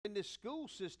in this school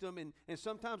system, and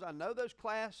sometimes I know those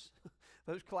classes,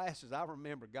 I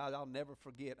remember, God, I'll never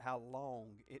forget how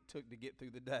long it took to get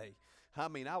through the day. I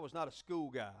mean, I was not a school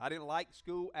guy. I didn't like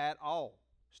school at all.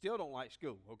 Still don't like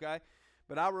school, okay?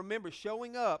 But I remember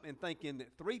showing up and thinking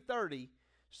that 3:30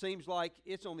 seems like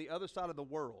it's on the other side of the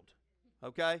world,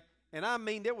 okay? And I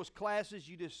mean, there was classes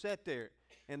you just sat there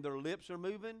and their lips are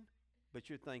moving, but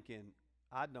you're thinking,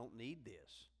 I don't need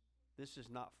this. This is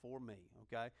not for me,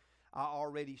 okay? I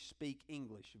already speak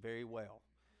English very well.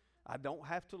 I don't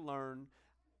have to learn.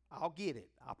 I'll get it.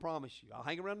 I promise you. I'll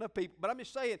hang around enough people. But I'm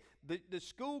just saying, the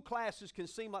school classes can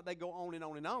seem like they go on and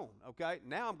on and on, okay?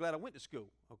 Now I'm glad I went to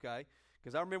school, okay?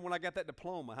 Because I remember when I got that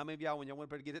diploma. How many of y'all, when y'all went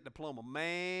there to get that diploma,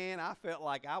 man, I felt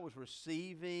like I was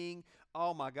receiving,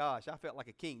 oh my gosh, I felt like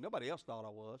a king. Nobody else thought I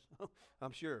was,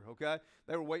 I'm sure, okay?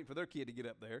 They were waiting for their kid to get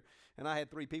up there. And I had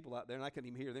 3 people out there, and I couldn't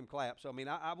even hear them clap. So, I mean,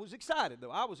 I was excited,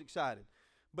 though. I was excited.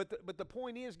 But the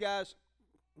point is, guys,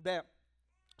 that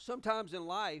sometimes in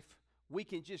life, we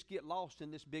can just get lost in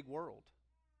this big world.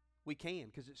 We can,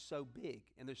 because it's so big,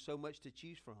 and there's so much to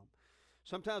choose from.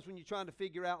 Sometimes when you're trying to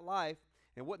figure out life,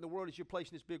 and what in the world is your place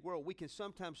in this big world, we can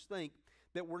sometimes think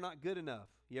that we're not good enough.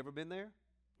 You ever been there?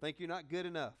 Think you're not good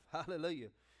enough. Hallelujah.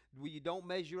 You don't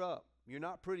measure up. You're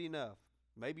not pretty enough.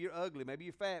 Maybe you're ugly. Maybe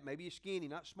you're fat. Maybe you're skinny.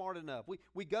 Not smart enough.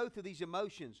 We go through these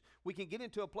emotions. We can get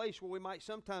into a place where we might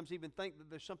sometimes even think that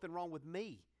there's something wrong with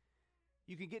me.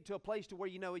 You can get to a place to where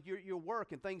you know your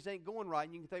work and things ain't going right,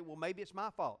 and you can think, well, maybe it's my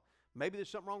fault. Maybe there's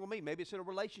something wrong with me. Maybe it's in a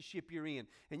relationship you're in.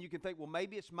 And you can think, well,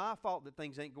 maybe it's my fault that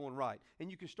things ain't going right. And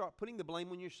you can start putting the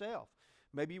blame on yourself.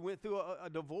 Maybe you went through a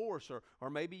divorce, or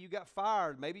maybe you got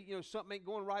fired. Maybe, something ain't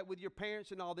going right with your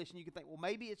parents and all this. And you can think, well,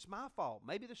 maybe it's my fault.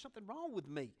 Maybe there's something wrong with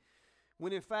me.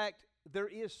 When in fact, there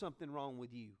is something wrong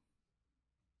with you.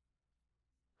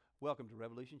 Welcome to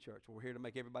Revolution Church, where we're here to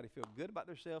make everybody feel good about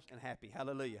themselves and happy.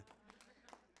 Hallelujah.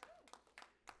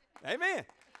 Amen.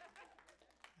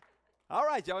 All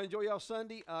right, y'all enjoy y'all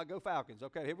Sunday. Go Falcons.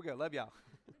 Okay, here we go. Love y'all.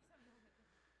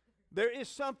 There is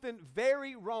something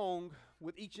very wrong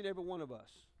with each and every one of us,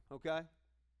 okay?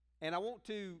 And I want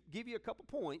to give you a couple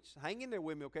points. Hang in there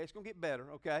with me, okay? It's going to get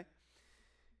better, okay?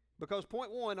 Because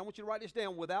point 1, I want you to write this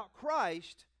down. Without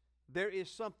Christ, there is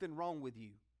something wrong with you.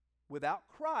 Without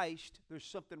Christ, there's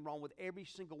something wrong with every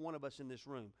single one of us in this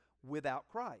room. Without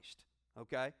Christ,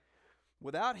 okay?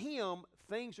 Without Him,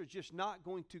 things are just not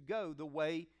going to go the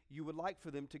way you would like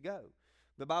for them to go.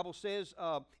 The Bible says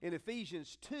in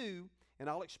Ephesians 2, and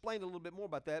I'll explain a little bit more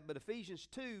about that, but Ephesians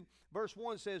 2, verse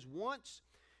 1 says, once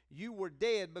you were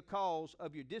dead because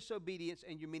of your disobedience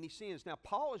and your many sins. Now,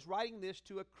 Paul is writing this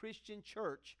to a Christian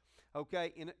church,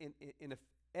 okay, in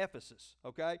Ephesus,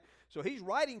 okay? So he's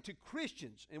writing to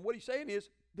Christians, and what he's saying is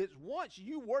that once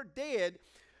you were dead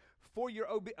for your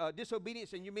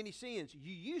disobedience and your many sins.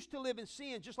 You used to live in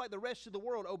sin just like the rest of the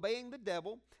world, obeying the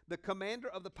devil, the commander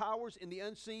of the powers in the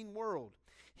unseen world.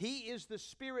 He is the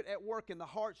spirit at work in the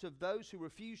hearts of those who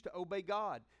refuse to obey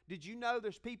God. Did you know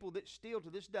there's people that still to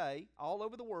this day, all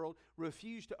over the world,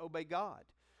 refuse to obey God?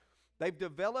 They've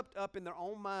developed up in their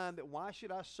own mind that why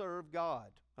should I serve God?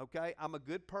 Okay, I'm a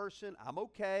good person. I'm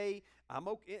okay.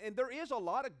 And there is a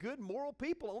lot of good moral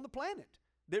people on the planet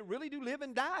that really do live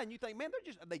and die, and you think, man,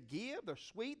 they give, they're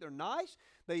sweet, they're nice,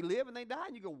 they live and they die,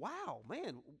 and you go, wow,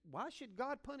 man, why should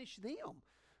God punish them?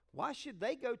 Why should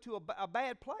they go to a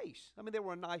bad place? I mean, they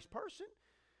were a nice person.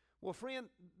 Well, friend,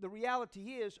 the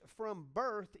reality is, from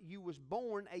birth, you was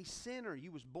born a sinner.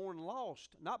 You was born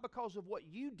lost, not because of what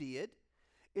you did.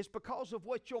 It's because of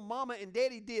what your mama and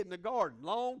daddy did in the garden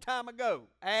long time ago,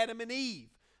 Adam and Eve.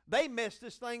 They messed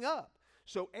this thing up.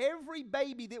 So every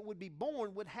baby that would be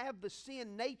born would have the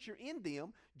sin nature in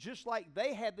them, just like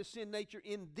they had the sin nature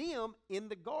in them in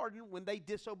the garden when they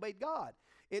disobeyed God.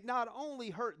 It not only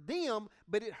hurt them,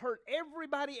 but it hurt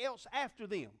everybody else after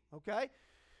them, okay?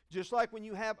 Just like when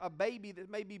you have a baby that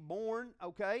may be born,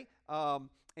 okay, and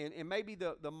maybe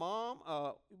the mom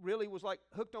really was like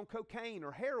hooked on cocaine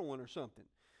or heroin or something.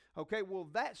 Okay, well,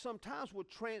 that sometimes will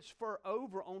transfer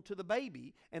over onto the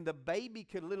baby, and the baby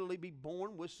could literally be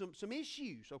born with some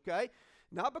issues, okay?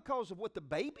 Not because of what the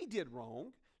baby did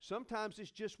wrong. Sometimes it's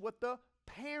just what the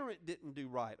parent didn't do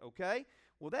right, okay?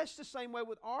 Well, that's the same way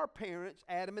with our parents,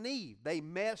 Adam and Eve. They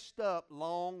messed up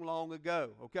long, long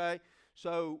ago, okay?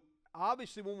 So,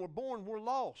 obviously, when we're born, we're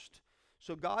lost.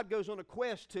 So God goes on a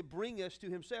quest to bring us to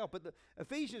Himself. But the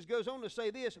Ephesians goes on to say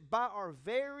this, by our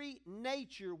very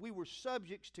nature, we were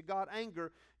subjects to God's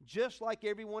anger just like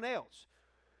everyone else.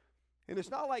 And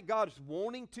it's not like God's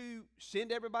wanting to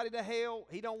send everybody to hell.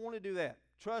 He don't want to do that.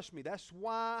 Trust me, that's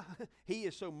why He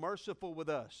is so merciful with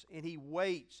us, and He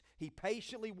waits. He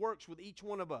patiently works with each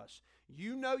one of us.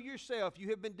 You know yourself, you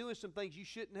have been doing some things you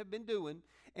shouldn't have been doing,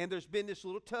 and there's been this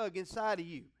little tug inside of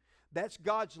you. That's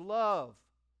God's love.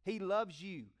 He loves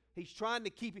you. He's trying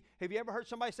to keep you. Have you ever heard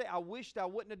somebody say, I wished I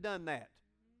wouldn't have done that?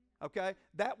 Okay?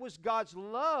 That was God's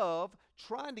love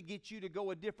trying to get you to go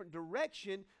a different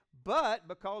direction, but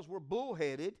because we're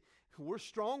bullheaded, we're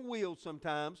strong-willed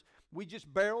sometimes, we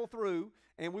just barrel through,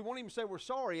 and we won't even say we're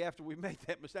sorry after we make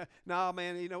that mistake. Nah,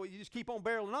 man, you just keep on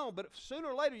barreling on, but sooner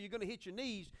or later you're going to hit your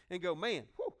knees and go, man,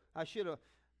 whew, I should have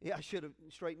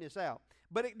straightened this out.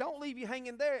 But it don't leave you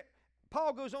hanging there.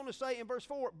 Paul goes on to say in verse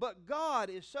 4, but God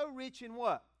is so rich in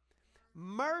what?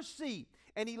 Mercy.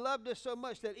 And He loved us so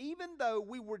much that even though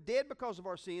we were dead because of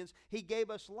our sins, He gave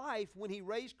us life when He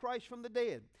raised Christ from the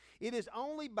dead. It is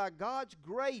only by God's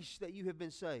grace that you have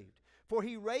been saved. For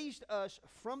He raised us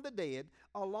from the dead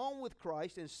along with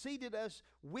Christ and seated us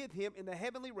with Him in the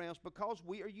heavenly realms because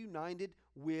we are united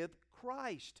with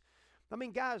Christ. I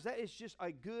mean, guys, that is just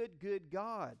a good, good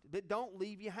God that don't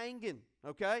leave you hanging,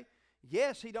 okay?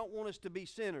 Yes, He don't want us to be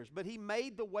sinners, but He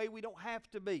made the way we don't have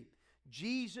to be.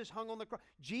 Jesus hung on the cross.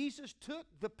 Jesus took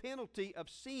the penalty of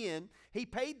sin. He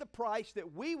paid the price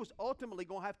that we was ultimately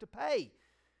going to have to pay.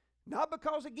 Not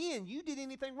because, again, you did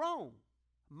anything wrong.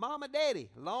 Mama, Daddy,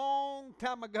 long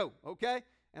time ago, okay?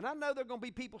 And I know there are going to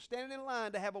be people standing in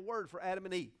line to have a word for Adam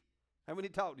and Eve. And we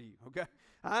need to talk to you, okay?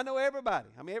 I know everybody.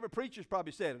 I mean, every preacher's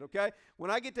probably said it, okay?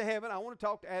 When I get to heaven, I want to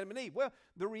talk to Adam and Eve. Well,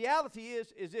 the reality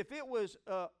is if it was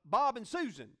Bob and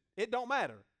Susan, it don't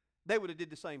matter. They would have did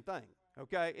the same thing,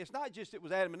 okay? It's not just it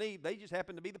was Adam and Eve. They just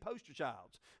happened to be the poster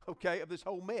childs, okay, of this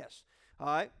whole mess, all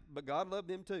right? But God loved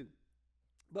them too.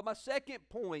 But my second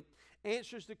point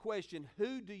answers the question,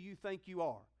 who do you think you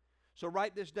are? So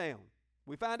write this down.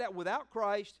 We find out without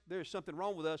Christ, there's something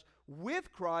wrong with us.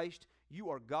 With Christ, you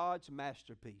are God's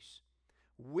masterpiece.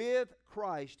 With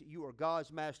Christ, you are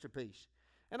God's masterpiece.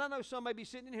 And I know some may be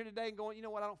sitting in here today and going, you know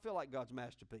what, I don't feel like God's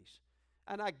masterpiece.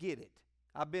 And I get it.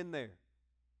 I've been there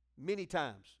many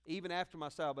times, even after my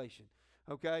salvation.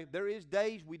 Okay? There is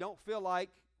days we don't feel like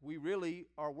we really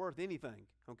are worth anything.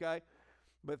 Okay?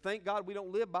 But thank God we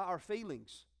don't live by our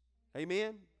feelings.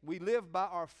 Amen? We live by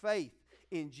our faith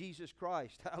in Jesus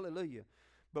Christ. Hallelujah.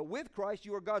 But with Christ,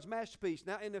 you are God's masterpiece.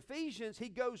 Now, in Ephesians, he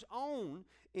goes on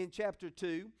in chapter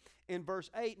 2, in verse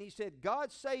 8, and he said,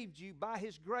 God saved you by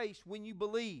His grace when you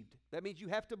believed. That means you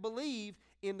have to believe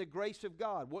in the grace of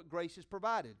God, what grace is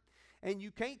provided. And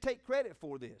you can't take credit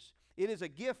for this. It is a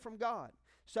gift from God.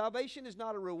 Salvation is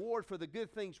not a reward for the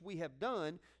good things we have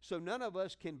done, so none of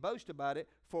us can boast about it,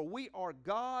 for we are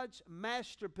God's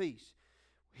masterpiece.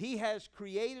 He has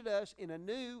created us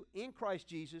anew in Christ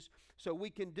Jesus so we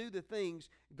can do the things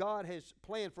God has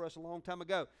planned for us a long time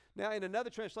ago. Now, in another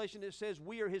translation, it says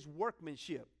we are His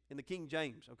workmanship in the King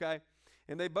James, okay?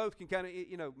 And they both can kind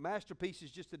of, masterpiece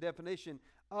is just the definition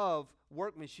of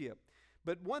workmanship.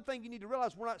 But one thing you need to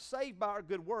realize, we're not saved by our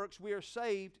good works. We are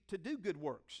saved to do good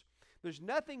works. There's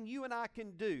nothing you and I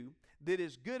can do that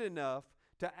is good enough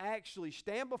to actually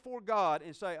stand before God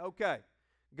and say, okay,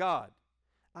 God,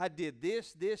 I did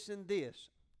this, this, and this.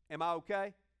 Am I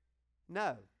okay?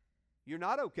 No, you're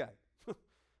not okay.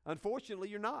 Unfortunately,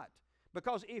 you're not.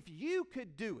 Because if you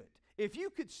could do it, if you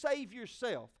could save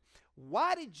yourself,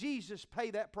 why did Jesus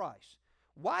pay that price?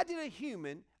 Why did a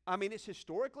human, it's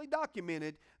historically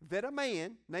documented that a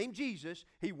man named Jesus,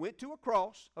 he went to a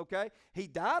cross, okay? He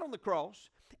died on the cross,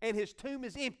 and his tomb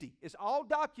is empty. It's all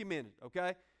documented,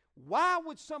 okay? Why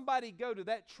would somebody go to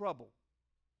that trouble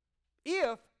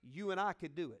if you and I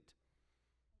could do it?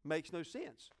 Makes no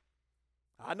sense.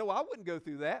 I know I wouldn't go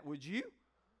through that, would you?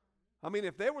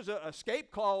 If there was an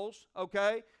escape clause,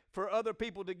 okay, for other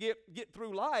people to get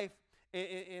through life,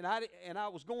 and I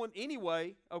was going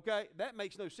anyway, okay, that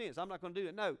makes no sense. I'm not going to do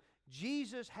it. No,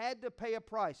 Jesus had to pay a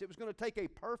price. It was going to take a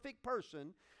perfect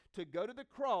person to go to the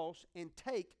cross and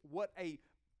take what a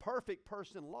perfect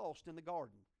person lost in the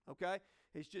garden, okay?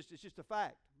 It's just a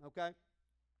fact, okay?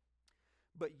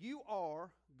 But you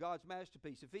are God's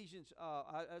masterpiece. Ephesians,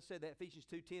 I said that, Ephesians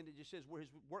 2:10, it just says we're His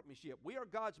workmanship. We are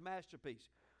God's masterpiece.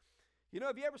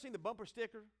 Have you ever seen the bumper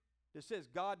sticker that says,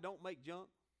 God don't make junk?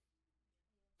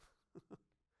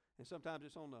 And sometimes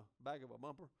it's on the back of a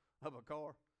bumper of a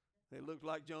car. It looks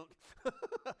like junk.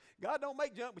 God don't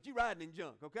make junk, but you riding in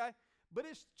junk, okay? But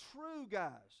it's true,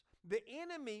 guys. The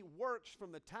enemy works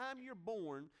from the time you're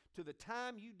born to the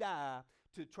time you die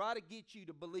to try to get you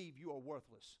to believe you are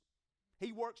worthless.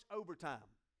 He works overtime.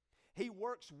 He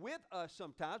works with us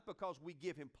sometimes because we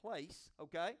give him place,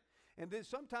 okay? And then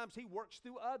sometimes he works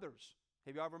through others.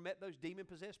 Have you ever met those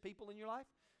demon-possessed people in your life?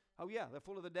 Oh, yeah, they're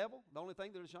full of the devil. The only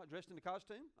thing, they're just not dressed in the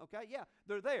costume. Okay, yeah,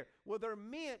 they're there. Well, they're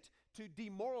meant to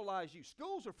demoralize you.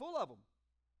 Schools are full of them.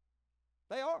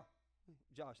 They are.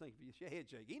 Josh, thank you for your head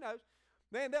shake. He knows.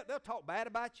 Man, they'll talk bad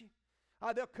about you.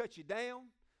 They'll cut you down.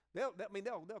 They'll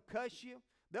cuss you.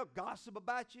 They'll gossip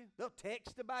about you. They'll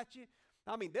text about you.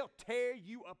 They'll tear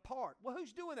you apart. Well,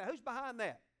 who's doing that? Who's behind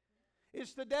that?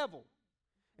 It's the devil.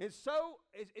 It's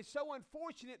so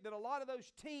unfortunate that a lot of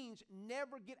those teens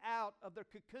never get out of their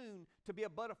cocoon to be a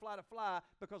butterfly to fly,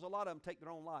 because a lot of them take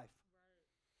their own life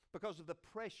because of the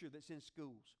pressure that's in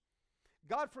schools.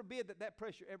 God forbid that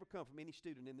pressure ever come from any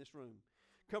student in this room.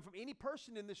 Come from any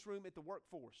person in this room at the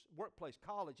workplace,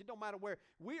 college. It don't matter where.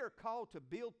 We are called to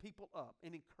build people up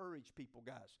and encourage people,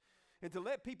 guys. And to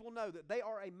let people know that they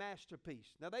are a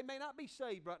masterpiece. Now, they may not be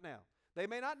saved right now. They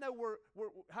may not know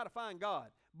how to find God.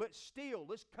 But still,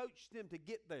 let's coach them to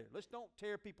get there. Let's don't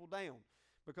tear people down.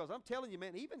 Because I'm telling you,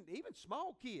 man, even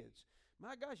small kids,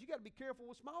 my gosh, you got to be careful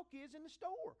with small kids in the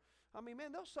store.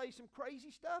 Man, they'll say some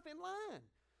crazy stuff in line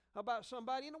about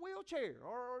somebody in a wheelchair,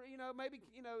 or maybe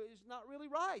is not really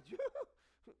right.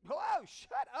 Whoa,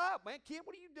 shut up, man. Kid,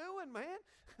 what are you doing, man?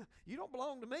 You don't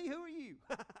belong to me. Who are you?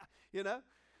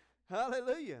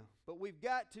 Hallelujah. But we've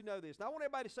got to know this. Now, I want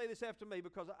everybody to say this after me,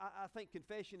 because I think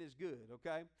confession is good,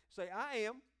 okay? Say, I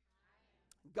am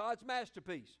God's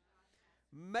masterpiece,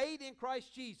 made in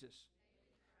Christ Jesus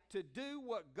to do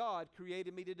what God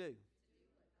created me to do.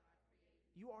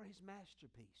 You are His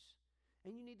masterpiece.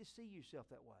 And you need to see yourself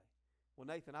that way. Well,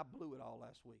 Nathan, I blew it all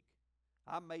last week.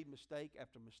 I made mistake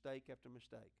after mistake after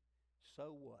mistake.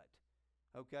 So what?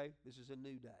 Okay? This is a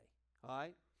new day. All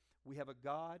right? We have a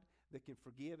God that can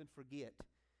forgive and forget.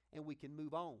 And we can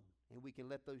move on. And we can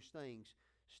let those things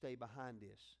stay behind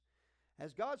us.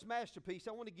 As God's masterpiece,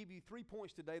 I want to give you 3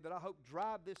 points today that I hope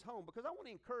drive this home, because I want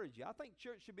to encourage you. I think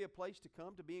church should be a place to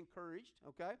come to be encouraged,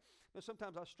 okay? Now,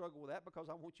 sometimes I struggle with that, because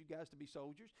I want you guys to be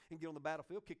soldiers and get on the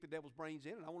battlefield, kick the devil's brains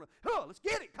in, and I want to, let's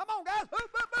get it. Come on, guys.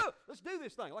 Let's do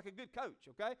this thing like a good coach,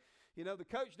 okay? The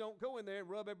coach don't go in there and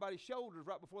rub everybody's shoulders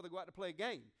right before they go out to play a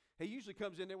game. He usually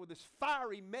comes in there with this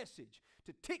fiery message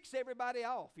to ticks everybody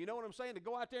off. You know what I'm saying? To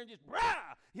go out there and just,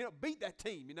 beat that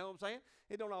team. You know what I'm saying?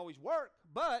 It don't always work,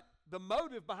 but the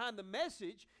motive behind the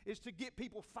message is to get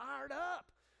people fired up,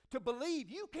 to believe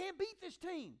you can beat this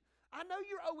team. I know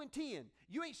you're 0-10.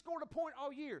 You ain't scored a point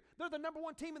all year. They're the number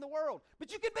one team in the world.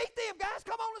 But you can beat them, guys.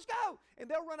 Come on, let's go. And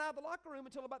they'll run out of the locker room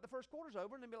until about the first quarter's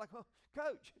over, and they'll be like, oh,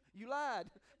 Coach, you lied.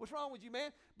 What's wrong with you,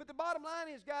 man? But the bottom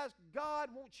line is, guys, God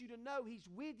wants you to know He's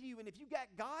with you. And if you got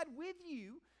God with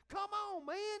you, come on,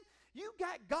 man. You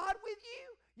got God with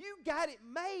you. You got it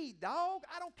made, dog.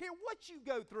 I don't care what you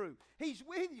go through. He's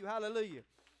with you. Hallelujah.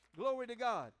 Glory to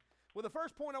God. Well, the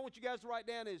first point I want you guys to write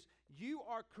down is you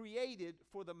are created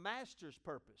for the Master's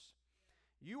purpose.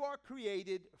 You are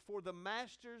created for the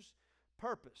Master's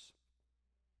purpose.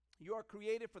 You are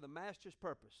created for the Master's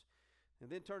purpose. And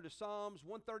then turn to Psalms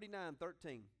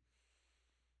 139:13.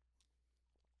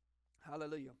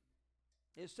 Hallelujah.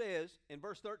 It says in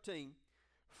verse 13,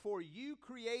 for you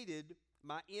created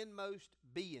my inmost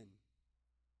being.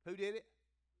 Who did it?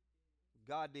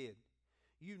 God did.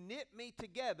 You knit me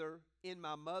together in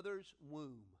my mother's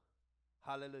womb.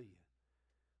 Hallelujah.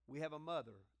 We have a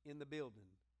mother in the building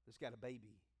that's got a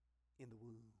baby in the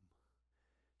womb.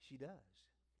 She does.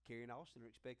 Carrie and Austin are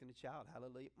expecting a child.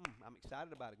 Hallelujah. I'm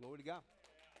excited about it. Glory to God.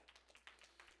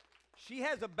 She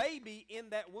has a baby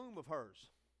in that womb of hers.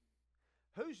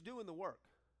 Who's doing the work?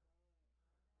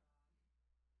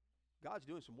 God's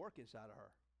doing some work inside of her.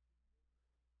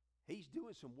 He's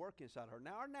doing some work inside of her.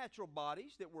 Now, our natural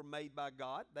bodies that were made by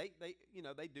God,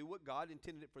 they do what God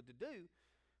intended it for it to do.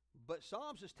 But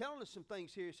Psalms is telling us some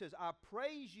things here. It says, I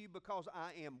praise you because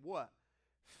I am what?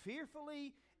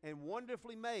 Fearfully and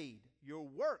wonderfully made. Your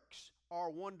works are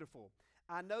wonderful.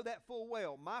 I know that full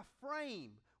well. My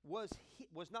frame was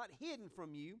not hidden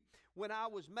from you when I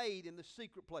was made in the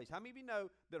secret place. How many of you know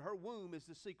that her womb is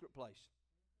the secret place?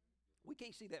 We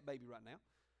can't see that baby right now.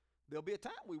 There'll be a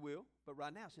time we will, but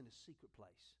right now it's in a secret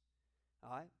place.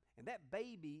 All right? And that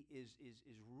baby is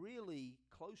really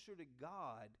closer to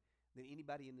God than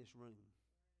anybody in this room.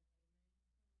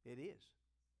 It is.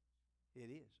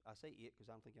 It is. I say it because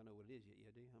I don't think y'all know what it is yet.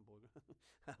 Yeah, do you? Boy.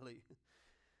 Hallelujah.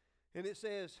 And it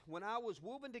says, when I was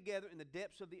woven together in the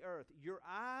depths of the earth, your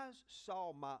eyes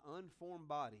saw my unformed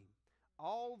body.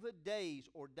 All the days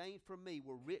ordained for me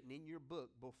were written in your book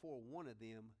before one of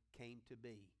them came to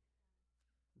be.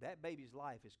 That baby's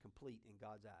life is complete in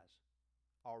God's eyes.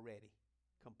 Already.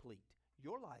 Complete.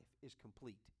 Your life is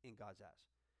complete in God's eyes.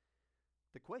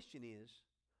 The question is,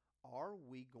 are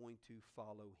we going to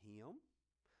follow Him,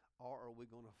 or are we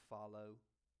going to follow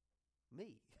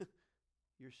Me.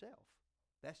 Yourself.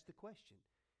 That's the question.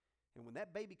 And when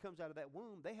that baby comes out of that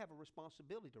womb, they have a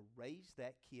responsibility to raise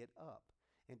that kid up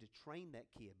and to train that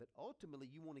kid. But ultimately,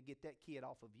 you want to get that kid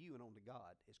off of you and onto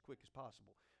God as quick as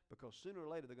possible, because sooner or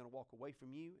later they're going to walk away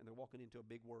from you and they're walking into a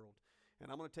big world.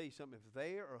 And I'm going to tell you something. If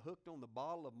they are hooked on the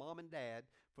bottle of mom and dad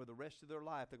for the rest of their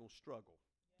life, they're going to struggle.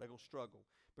 They're going to struggle.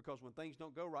 Because when things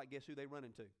don't go right, guess who they run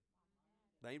into?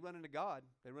 They ain't running to God.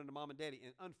 They run to mom and daddy.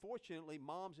 And unfortunately,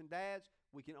 moms and dads,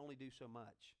 we can only do so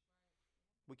much.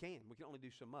 We can only do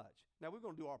so much. Now, we're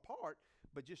going to do our part,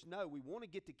 but just know we want to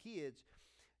get the kids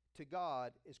to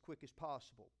God as quick as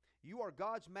possible. You are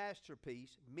God's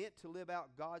masterpiece, meant to live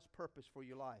out God's purpose for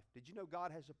your life. Did you know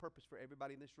God has a purpose for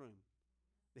everybody in this room?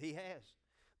 He has.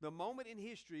 The moment in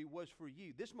history was for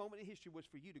you. This moment in history was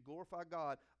for you to glorify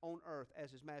God on earth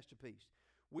as His masterpiece.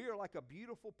 We are like a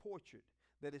beautiful portrait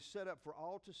that is set up for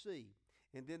all to see.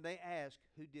 And then they ask,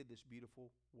 who did this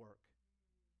beautiful work?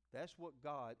 That's what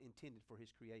God intended for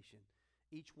His creation.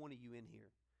 Each one of you in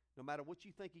here. No matter what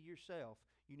you think of yourself,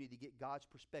 you need to get God's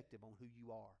perspective on who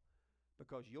you are.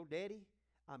 Because your daddy,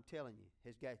 I'm telling you,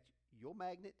 has got your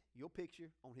magnet, your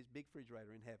picture on His big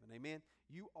refrigerator in heaven. Amen?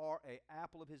 You are an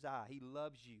apple of His eye. He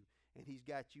loves you, and He's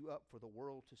got you up for the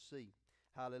world to see.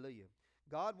 Hallelujah.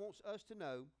 God wants us to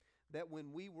know that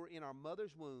when we were in our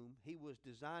mother's womb, He was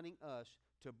designing us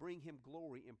to bring Him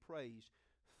glory and praise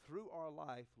through our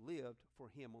life lived for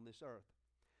Him on this earth.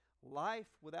 Life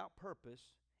without purpose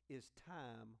is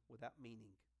time without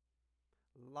meaning.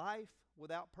 Life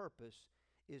without purpose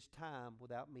is time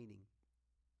without meaning.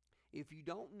 If you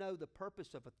don't know the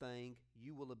purpose of a thing,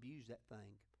 you will abuse that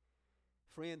thing.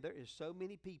 Friend, there is so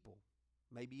many people,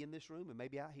 maybe in this room and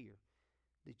maybe out here,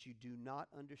 that you do not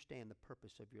understand the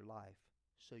purpose of your life,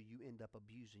 so you end up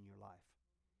abusing your life.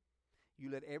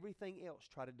 You let everything else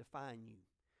try to define you.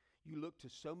 You look to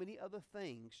so many other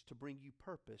things to bring you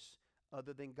purpose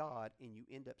other than God, and you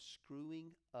end up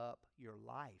screwing up your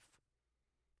life.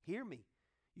 Hear me.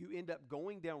 You end up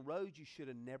going down roads you should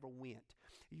have never went.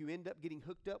 You end up getting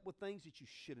hooked up with things that you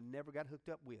should have never got hooked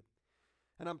up with.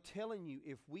 And I'm telling you,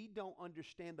 if we don't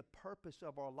understand the purpose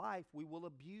of our life, we will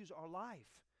abuse our life.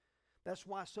 That's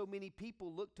why so many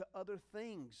people look to other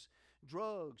things,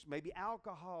 drugs, maybe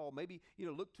alcohol, maybe,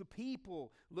 look to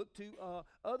people, look to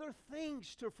other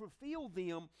things to fulfill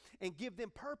them and give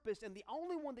them purpose. And the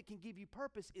only one that can give you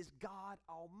purpose is God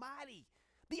Almighty,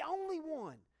 the only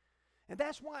one. And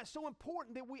that's why it's so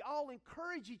important that we all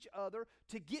encourage each other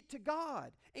to get to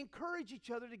God. Encourage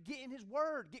each other to get in His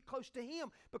Word, get close to Him,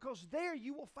 because there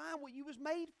you will find what you was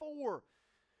made for.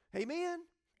 Amen?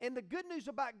 And the good news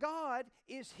about God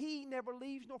is He never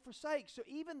leaves nor forsakes. So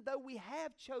even though we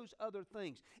have chose other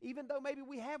things, even though maybe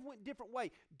we have went a different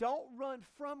way, don't run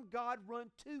from God, run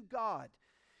to God.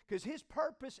 Because His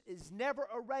purpose is never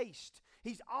erased.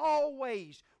 He's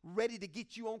always ready to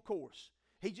get you on course.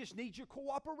 He just needs your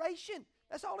cooperation.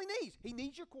 That's all He needs. He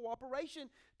needs your cooperation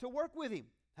to work with Him.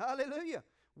 Hallelujah.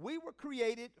 We were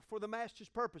created for the Master's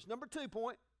purpose. Number 2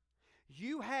 point.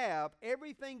 You have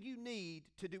everything you need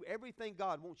to do everything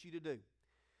God wants you to do.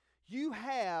 You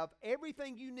have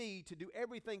everything you need to do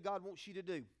everything God wants you to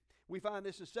do. We find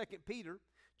this in 2 Peter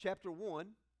chapter 1,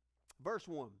 verse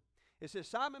 1. It says,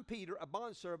 Simon Peter, a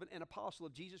bondservant and apostle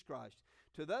of Jesus Christ,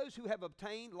 to those who have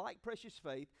obtained like precious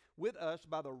faith with us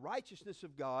by the righteousness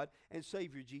of God and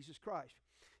Savior Jesus Christ.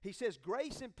 He says,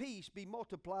 grace and peace be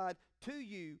multiplied to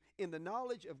you in the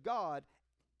knowledge of God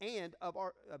and of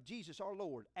Jesus our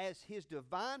Lord, as His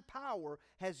divine power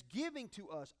has given to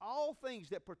us all things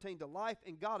that pertain to life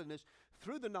and godliness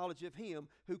through the knowledge of Him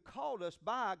who called us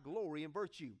by glory and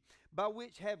virtue, by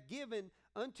which have given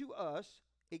unto us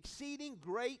exceeding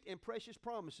great and precious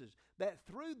promises, that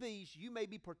through these you may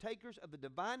be partakers of the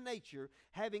divine nature,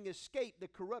 having escaped the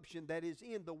corruption that is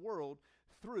in the world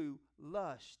through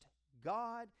lust.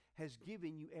 God has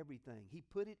given you everything. He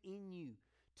put it in you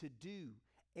to do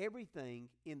everything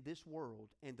in this world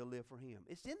and to live for Him.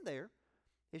 It's in there.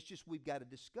 It's just we've got to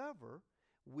discover,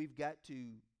 we've got to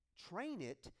train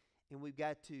it, and we've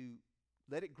got to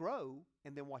let it grow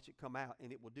and then watch it come out,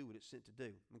 and it will do what it's sent to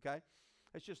do. Okay?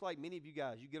 It's just like many of you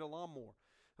guys. You get a lawnmower.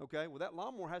 Okay? Well, that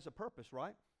lawnmower has a purpose,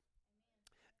 right?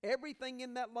 Amen. Everything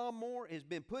in that lawnmower has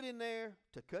been put in there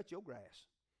to cut your grass.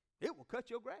 It will cut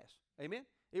your grass. Amen?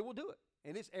 It will do it.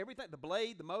 And it's everything, the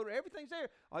blade, the motor, everything's there.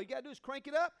 All you got to do is crank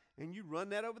it up, and you run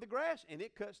that over the grass, and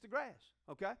it cuts the grass,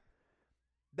 okay?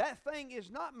 That thing is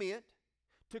not meant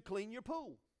to clean your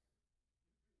pool.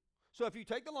 So if you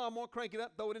take the lawnmower, crank it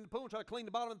up, throw it in the pool, and try to clean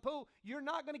the bottom of the pool, you're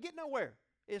not going to get nowhere.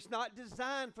 It's not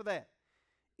designed for that.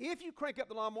 If you crank up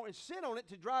the lawnmower and sit on it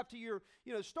to drive to your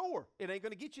store, it ain't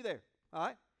going to get you there, all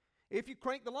right? If you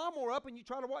crank the lawnmower up and you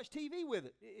try to watch TV with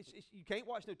it, you can't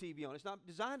watch no TV on it. It's not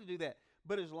designed to do that.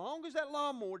 But as long as that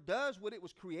lawnmower does what it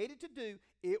was created to do,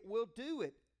 it will do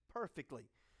it perfectly.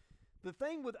 The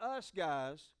thing with us,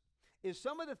 guys, is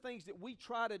some of the things that we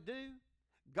try to do,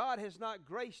 God has not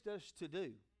graced us to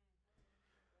do.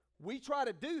 We try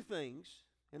to do things,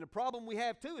 and the problem we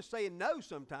have too is saying no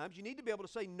sometimes. You need to be able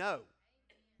to say no.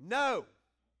 No.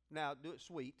 Now, do it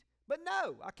sweet, but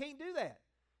no, I can't do that.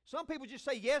 Some people just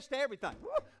say yes to everything.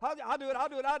 I'll do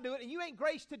it, and you ain't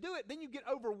graced to do it. Then you get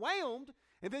overwhelmed,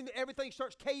 and then everything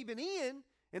starts caving in,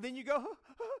 and then you go,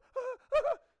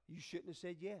 you shouldn't have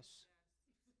said yes.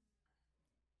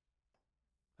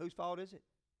 Whose fault is it?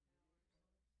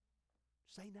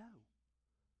 Say no.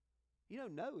 You know,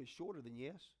 no is shorter than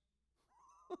yes.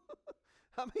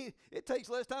 I mean, it takes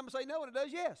less time to say no than it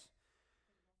does yes.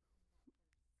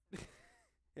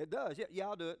 It does. Yeah,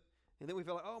 I'll do it. And then we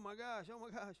feel like, oh my gosh.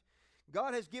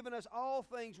 God has given us all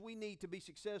things we need to be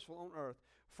successful on earth,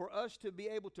 for us to be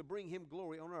able to bring Him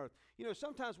glory on earth. You know,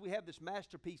 sometimes we have this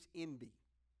masterpiece envy.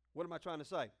 What am I trying to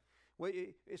say? Well,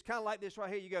 it's kind of like this right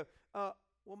here. You go,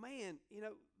 well, man, you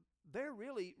know, they're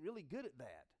really, really good at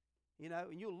that. You know,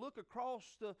 and you'll look across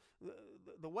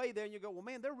the way there and you go, well,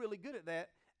 man, they're really good at that.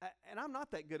 And I'm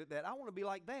not that good at that. I want to be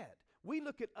like that. We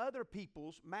look at other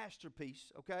people's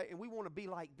masterpiece, okay, and we want to be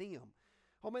like them.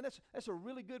 Oh, man, that's a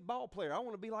really good ball player. I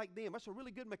want to be like them. That's a really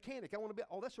good mechanic.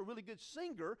 That's a really good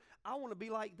singer. I want to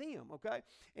be like them, okay?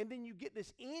 And then you get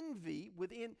this envy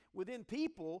within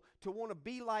people to want to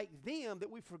be like them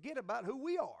that we forget about who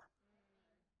we are.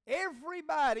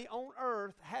 Everybody on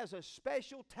earth has a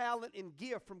special talent and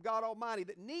gift from God Almighty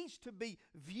that needs to be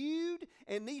viewed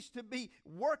and needs to be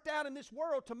worked out in this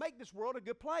world to make this world a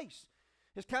good place.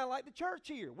 It's kind of like the church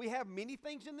here. We have many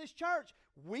things in this church.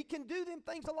 We can do them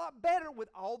things a lot better with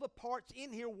all the parts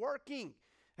in here working.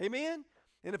 Amen?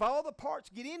 And if all the parts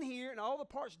get in here and all the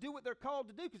parts do what they're called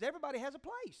to do, because everybody has a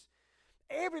place.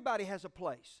 Everybody has a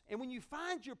place. And when you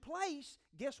find your place,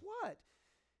 guess what?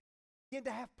 You begin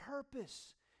to have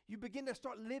purpose. You begin to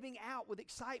start living out with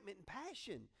excitement and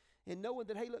passion and knowing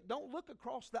that, hey, look, don't look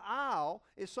across the aisle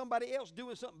as somebody else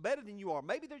doing something better than you are.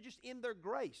 Maybe they're just in their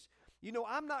grace. You know,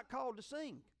 I'm not called to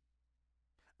sing.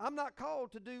 I'm not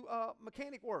called to do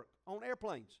mechanic work on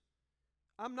airplanes.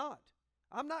 I'm not.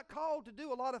 I'm not called to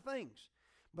do a lot of things.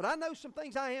 But I know some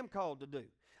things I am called to do.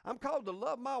 I'm called to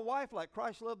love my wife like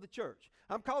Christ loved the church.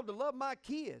 I'm called to love my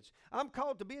kids. I'm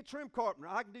called to be a trim carpenter.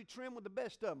 I can do trim with the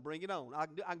best of them. Bring it on. I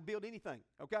can build anything,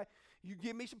 okay? You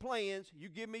give me some plans, you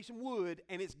give me some wood,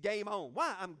 and it's game on.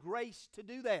 Why? I'm graced to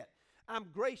do that. I'm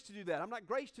graced to do that. I'm not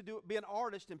graced to be an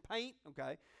artist and paint,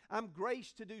 okay? I'm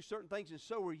graced to do certain things, and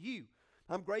so are you.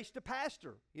 I'm graced to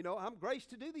pastor. You know, I'm graced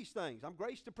to do these things. I'm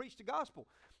graced to preach the gospel.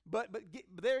 But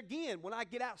there again, when I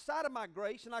get outside of my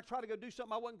grace and I try to go do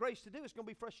something I wasn't graced to do, it's going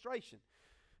to be frustration.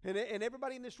 And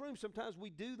everybody in this room, sometimes we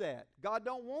do that. God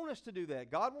don't want us to do that.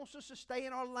 God wants us to stay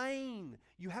in our lane.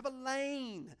 You have a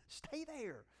lane. Stay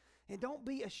there. And don't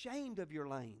be ashamed of your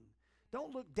lane.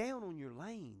 Don't look down on your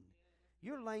lane.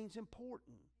 Your lane's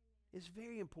important. It's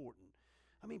very important.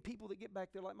 I mean, people that get back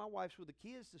there, like my wife's with the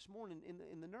kids this morning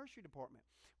in the nursery department.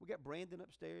 We got Brandon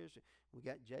upstairs. We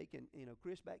got Jake and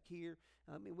Chris back here.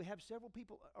 I mean, we have several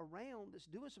people around that's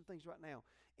doing some things right now.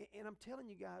 And I'm telling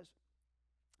you guys,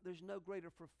 there's no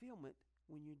greater fulfillment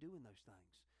when you're doing those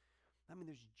things. I mean,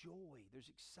 there's joy, there's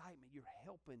excitement. You're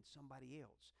helping somebody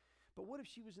else. But what if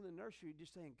she was in the nursery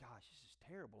just saying, gosh, this is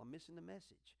terrible. I'm missing the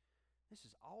message. This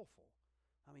is awful.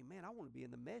 I mean, man, I want to be in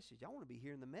the message. I want to be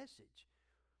hearing the message.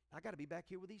 I got to be back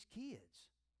here with these kids.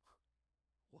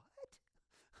 What?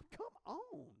 Come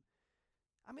on.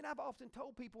 I mean, I've often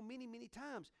told people many, many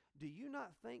times, do you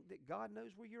not think that God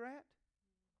knows where you're at?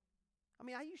 I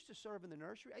mean, I used to serve in the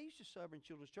nursery. I used to serve in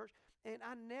children's church. And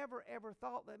I never, ever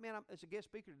thought that, man, as a guest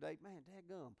speaker today, man,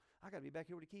 dadgum, I got to be back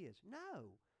here with the kids. No.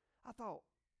 I thought,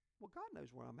 well, God knows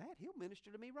where I'm at. He'll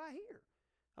minister to me right here.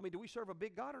 I mean, do we serve a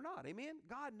big God or not? Amen?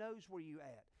 God knows where you're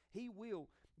at. He will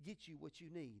get you what you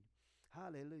need.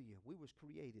 Hallelujah. We was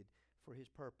created for His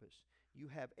purpose. You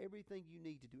have everything you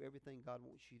need to do everything God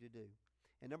wants you to do.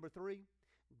 And number 3,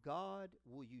 God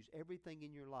will use everything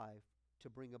in your life to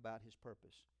bring about His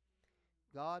purpose.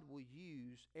 God will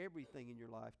use everything in your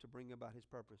life to bring about His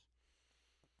purpose.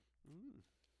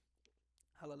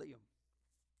 Hallelujah.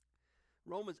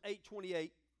 Romans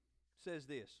 8:28 says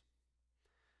this.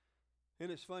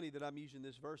 And it's funny that I'm using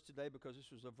this verse today because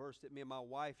this was a verse that me and my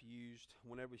wife used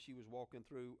whenever she was walking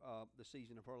through the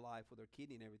season of her life with her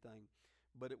kidney and everything.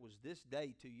 But it was this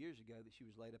day 2 years ago that she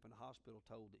was laid up in the hospital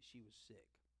told that she was sick.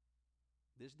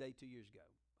 This day 2 years ago,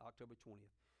 October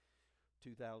 20th,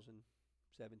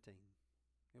 2017.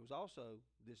 It was also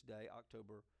this day,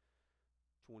 October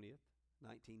 20th,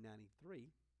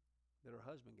 1993, that her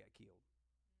husband got killed.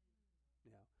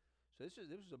 Yeah. So this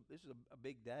is a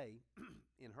big day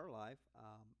in her life.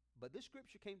 But this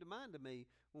scripture came to mind to me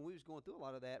when we was going through a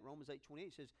lot of that. Romans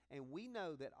 8:28 says, "And we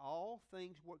know that all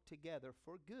things work together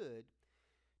for good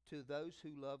to those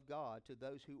who love God, to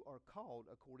those who are called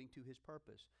according to His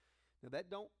purpose." Now that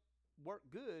don't work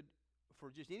good for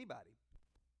just anybody.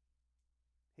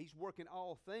 He's working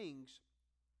all things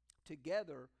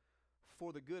together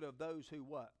for the good of those who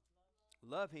what?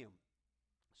 Love Him.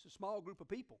 It's a small group of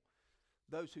people,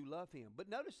 those who love Him. But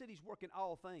notice that He's working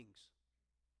all things.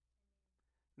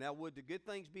 Now, would the good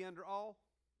things be under all?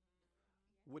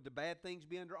 Would the bad things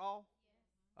be under all?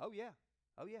 Oh, yeah.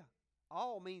 Oh, yeah.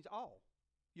 All means all.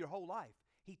 Your whole life.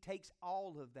 He takes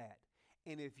all of that.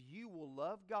 And if you will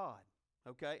love God,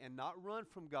 okay, and not run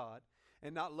from God,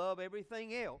 and not love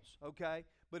everything else, okay,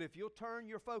 but if you'll turn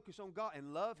your focus on God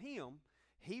and love Him,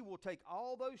 He will take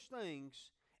all those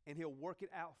things and He'll work it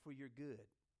out for your good.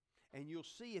 And you'll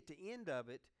see at the end of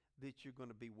it that you're going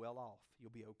to be well off.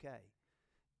 You'll be okay.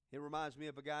 It reminds me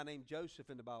of a guy named Joseph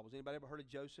in the Bible. Has anybody ever heard of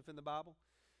Joseph in the Bible?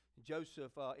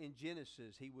 Joseph in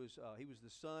Genesis, he was the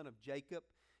son of Jacob.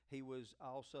 He was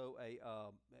also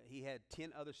he had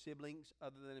 10 other siblings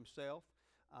other than himself,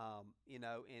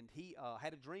 and he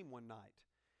had a dream one night,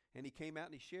 and he came out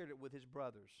and he shared it with his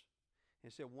brothers,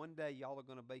 and said, "One day y'all are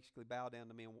going to basically bow down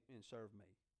to me and serve me."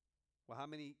 Well, how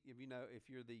many of you know if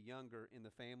you're the younger in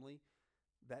the family,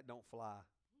 that don't fly?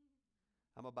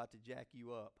 I'm about to jack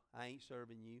you up. I ain't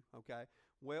serving you, okay?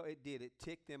 Well, it did. It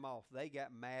ticked them off. They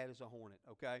got mad as a hornet,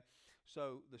 okay?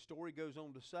 So the story goes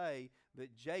on to say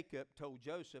that Jacob told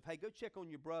Joseph, "Hey, go check on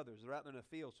your brothers. They're out there in the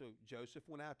field." So Joseph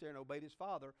went out there and obeyed his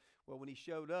father. Well, when he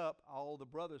showed up, all the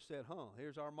brothers said,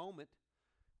 "Here's our moment.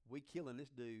 We killing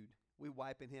this dude. We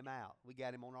wiping him out. We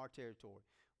got him on our territory."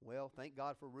 Well, thank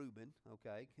God for Reuben,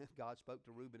 okay? God spoke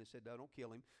to Reuben and said, "No, don't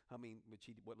kill him." Which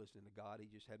he wasn't listening to God. He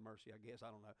just had mercy, I guess.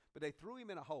 I don't know. But they threw him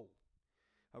in a hole,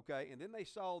 okay? And then they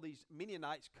saw these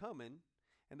Midianites coming,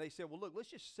 and they said, "Well, look,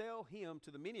 let's just sell him to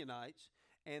the Midianites,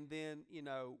 and then,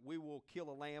 we will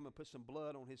kill a lamb and put some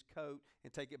blood on his coat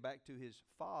and take it back to his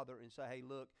father and say, 'Hey,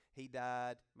 look, he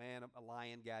died. Man, a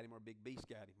lion got him or a big beast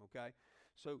got him,' okay?"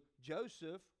 So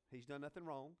Joseph, he's done nothing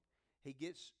wrong. He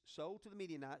gets sold to the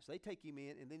Midianites. They take him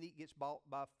in, and then he gets bought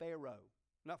by Pharaoh.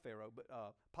 Not Pharaoh, but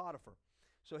Potiphar.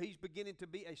 So he's beginning to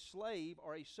be a slave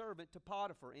or a servant to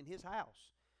Potiphar in his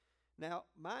house. Now,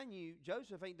 mind you,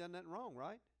 Joseph ain't done nothing wrong,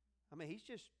 right? He's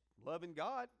just loving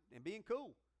God and being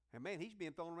cool. And, man, he's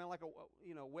being thrown around like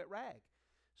a wet rag.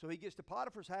 So he gets to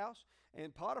Potiphar's house,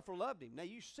 and Potiphar loved him. Now,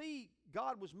 you see,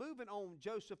 God was moving on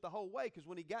Joseph the whole way, because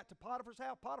when he got to Potiphar's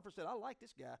house, Potiphar said, "I like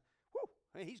this guy. Whew,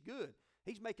 man, he's good."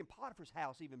 He's making Potiphar's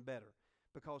house even better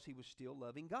because he was still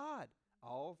loving God.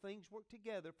 All things work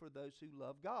together for those who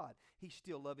love God. He's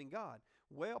still loving God.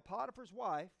 Well, Potiphar's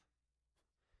wife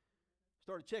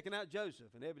started checking out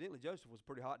Joseph, and evidently Joseph was a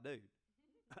pretty hot dude.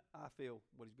 I feel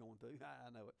what he's going through. I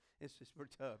know it. It's just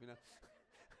pretty tough,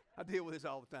 I deal with this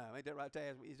all the time. Ain't that right,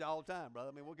 Taz? It's all the time,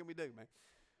 brother. What can we do, man?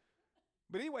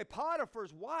 But anyway,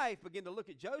 Potiphar's wife began to look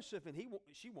at Joseph, and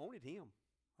she wanted him.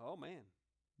 Oh, man.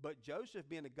 But Joseph,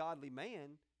 being a godly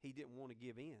man, he didn't want to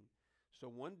give in. So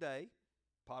one day,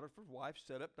 Potiphar's wife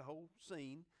set up the whole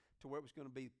scene to where it was going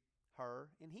to be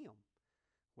her and him.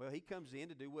 Well, he comes in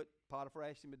to do what Potiphar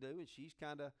asked him to do, and she's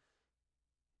kind of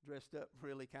dressed up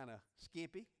really kind of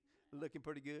skimpy, looking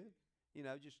pretty good. We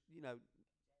don't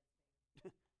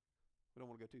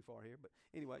want to go too far here, but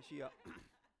anyway, she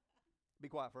be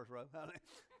quiet, first row.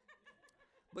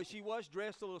 But she was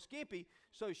dressed a little skimpy,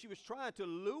 so she was trying to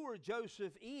lure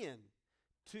Joseph in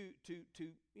to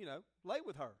lay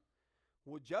with her.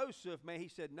 Well, Joseph, man, he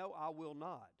said, "No, I will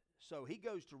not." So he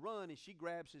goes to run, and she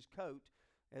grabs his coat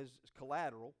as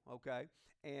collateral, okay?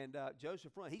 And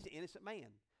Joseph runs. He's an innocent man.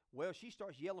 Well, she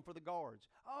starts yelling for the guards.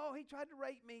 "Oh, he tried to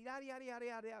rape me, yada, yada, yada,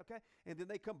 yada," okay? And then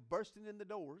they come bursting in the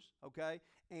doors, okay?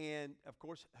 And, of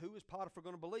course, who is Potiphar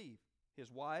going to believe?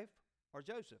 His wife or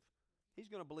Joseph? He's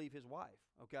going to believe his wife,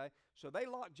 okay? So they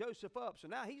lock Joseph up. So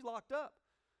now he's locked up.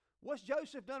 What's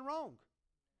Joseph done wrong?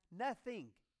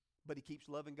 Nothing. But he keeps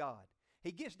loving God.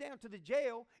 He gets down to the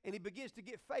jail, and he begins to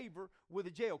get favor with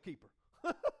the jail keeper.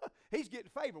 He's getting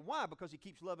favor. Why? Because he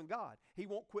keeps loving God. He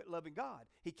won't quit loving God.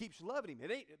 He keeps loving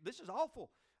him. This is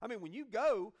awful. When you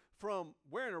go from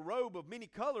wearing a robe of many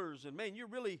colors, and, man, you're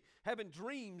really having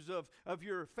dreams of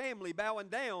your family bowing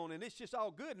down, and it's just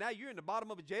all good. Now you're in the bottom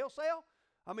of a jail cell.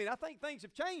 I think things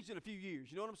have changed in a few years.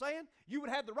 You know what I'm saying? You would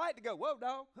have the right to go, "Whoa,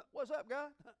 dog, what's up, guy?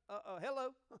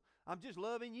 Hello. I'm just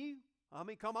loving you.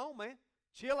 Come on, man.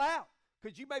 Chill out.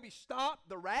 Could you maybe stop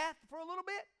the wrath for a little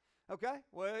bit? Okay,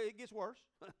 well, it gets worse.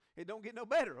 It don't get no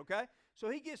better, okay? So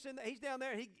he gets in there, he's down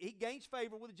there, and he gains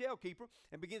favor with the jailkeeper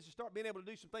and begins to start being able to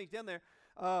do some things down there.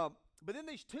 But then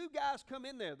these two guys come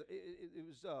in there. It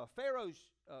was Pharaoh's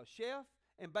chef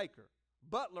and baker,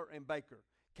 butler and baker,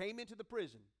 came into the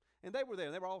prison. And they were there,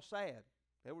 and they were all sad.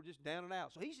 They were just down and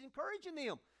out. So he's encouraging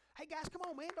them. Hey, guys, come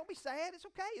on, man. Don't be sad. It's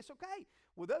okay. It's okay.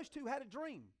 Well, those two had a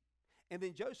dream. And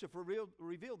then Joseph revealed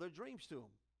their dreams to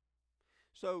them.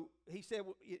 So he said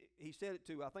it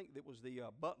to, I think it was the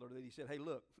butler, that he said, hey,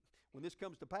 look, when this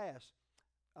comes to pass,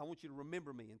 I want you to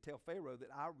remember me and tell Pharaoh that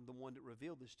I'm the one that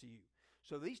revealed this to you.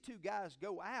 So these two guys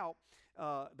go out.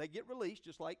 They get released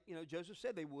just like Joseph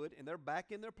said they would, and they're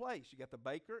back in their place. You got the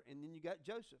baker, and then you got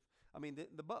Joseph. I mean,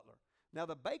 the butler. Now,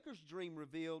 the baker's dream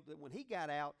revealed that when he got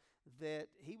out, that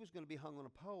he was going to be hung on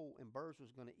a pole and birds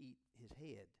was going to eat his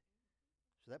head.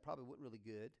 So that probably wasn't really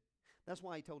good. That's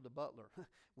why he told the butler,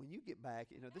 when you get back,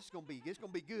 this is going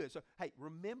to be good. So, hey,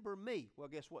 remember me. Well,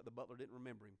 guess what? The butler didn't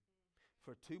remember him.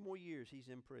 For 2 more years, he's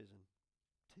in prison.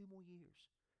 2 more years.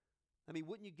 I mean,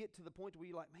 wouldn't you get to the point where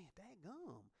you're like, man,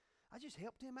 daggum, I just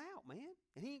helped him out, man,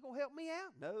 and he ain't going to help me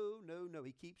out? No.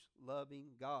 He keeps loving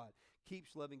God.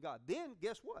 Keeps loving God. Then,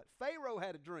 guess what? Pharaoh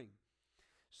had a dream.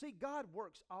 See, God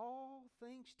works all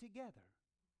things together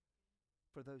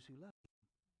for those who love him.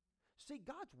 See,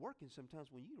 God's working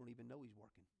sometimes when you don't even know he's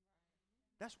working.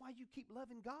 That's why you keep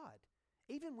loving God.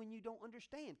 Even when you don't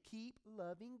understand, keep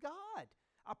loving God.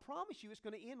 I promise you it's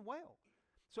going to end well.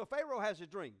 So Pharaoh has a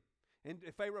dream. And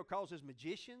Pharaoh calls his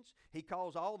magicians. He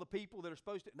calls all the people that are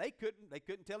supposed to. They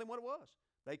couldn't tell him what it was.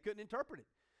 They couldn't interpret it.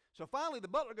 So finally the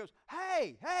butler goes,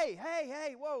 hey,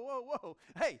 whoa.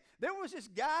 Hey, there was this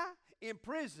guy in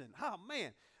prison. Oh,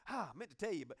 man. I meant to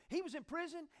tell you, but he was in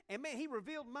prison, and man, he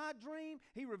revealed my dream.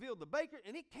 He revealed the baker,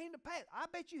 and it came to pass. I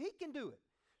bet you he can do it.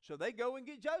 So they go and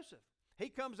get Joseph. He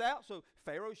comes out, so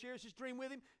Pharaoh shares his dream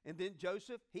with him, and then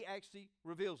Joseph, he actually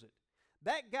reveals it.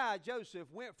 That guy, Joseph,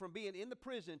 went from being in the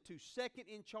prison to second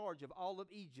in charge of all of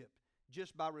Egypt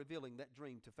just by revealing that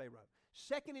dream to Pharaoh.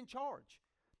 Second in charge.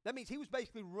 That means he was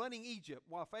basically running Egypt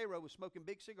while Pharaoh was smoking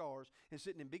big cigars and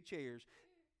sitting in big chairs.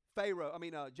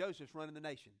 Joseph's running the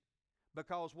nation.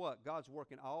 Because what? God's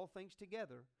working all things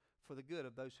together for the good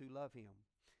of those who love him.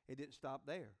 It didn't stop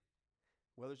there.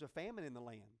 Well, there's a famine in the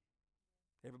land.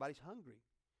 Everybody's hungry.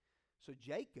 So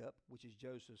Jacob, which is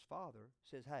Joseph's father,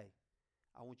 says, hey,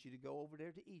 I want you to go over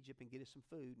there to Egypt and get us some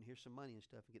food, and here's some money and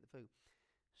stuff, and get the food.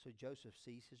 So Joseph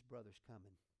sees his brothers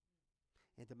coming.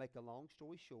 And to make a long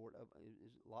story short,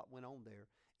 a lot went on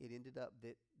there. It ended up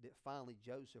that finally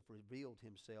Joseph revealed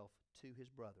himself to his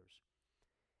brothers.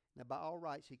 Now, by all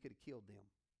rights, he could have killed them.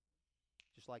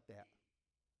 Just like that.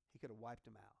 He could have wiped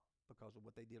them out because of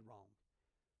what they did wrong.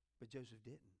 But Joseph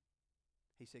didn't.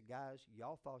 He said, guys,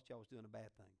 y'all thought y'all was doing a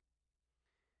bad thing.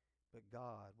 But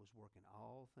God was working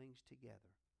all things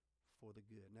together for the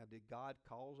good. Now, did God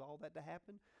cause all that to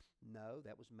happen? No,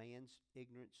 that was man's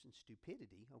ignorance and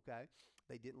stupidity, okay?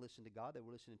 They didn't listen to God. They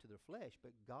were listening to their flesh.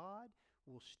 But God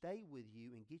will stay with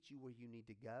you and get you where you need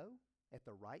to go at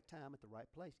the right time, at the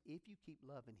right place, if you keep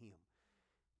loving him.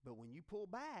 But when you pull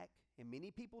back, and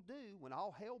many people do, when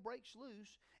all hell breaks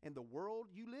loose and the world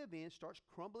you live in starts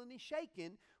crumbling and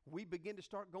shaking, we begin to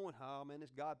start going, oh, man,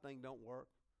 this God thing don't work.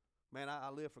 Man, I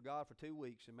lived for God for 2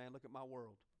 weeks, and man, look at my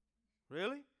world.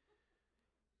 Really?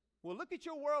 Well, look at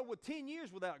your world with 10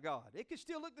 years without God. It could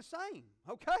still look the same,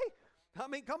 okay? I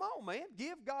mean, come on, man.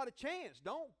 Give God a chance.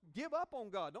 Don't give up on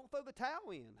God. Don't throw the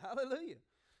towel in. Hallelujah.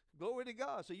 Glory to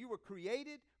God. So you were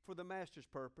created for the master's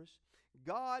purpose.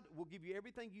 God will give you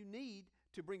everything you need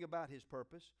to bring about his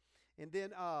purpose. And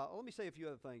then let me say a few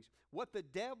other things. What the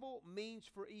devil means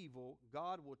for evil,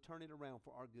 God will turn it around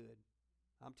for our good.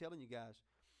 I'm telling you guys.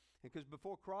 Because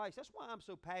before Christ, that's why I'm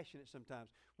so passionate sometimes.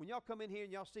 When y'all come in here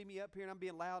and y'all see me up here and I'm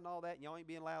being loud and all that, and y'all ain't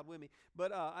being loud with me.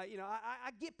 But, I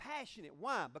get passionate.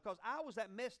 Why? Because I was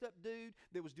that messed up dude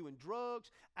that was doing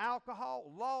drugs,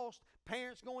 alcohol, lost,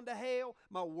 parents going to hell.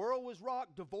 My world was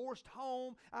rocked, divorced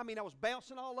home. I mean, I was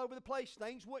bouncing all over the place.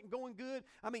 Things wasn't going good.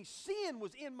 I mean, sin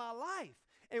was in my life.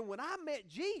 And when I met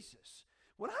Jesus,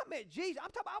 I'm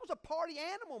talking about, I was a party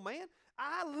animal, man.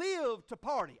 I lived to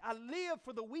party. I lived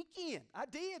for the weekend. I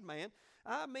did, man.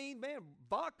 I mean, man,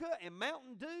 vodka and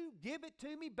Mountain Dew, give it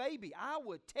to me, baby. I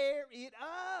would tear it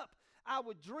up. I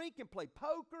would drink and play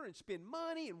poker and spend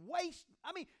money and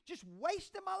just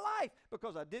wasting my life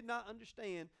because I did not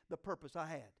understand the purpose I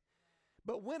had.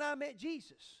 But when I met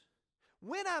Jesus,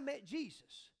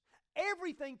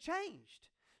 everything changed.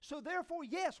 So therefore,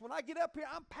 yes, when I get up here,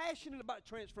 I'm passionate about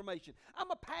transformation. I'm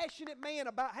a passionate man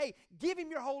about, hey, give him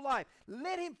your whole life.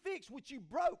 Let him fix what you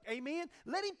broke. Amen.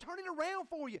 Let him turn it around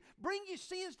for you. Bring your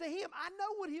sins to him. I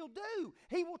know what he'll do.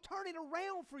 He will turn it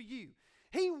around for you.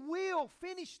 He will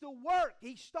finish the work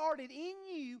he started in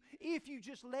you if you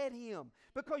just let him,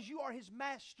 because you are his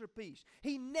masterpiece.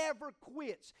 He never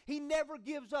quits. He never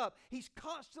gives up. He's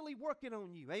constantly working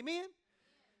on you. Amen?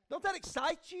 Don't that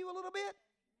excite you a little bit?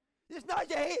 Just nod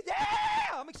your head. Yeah,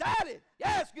 I'm excited.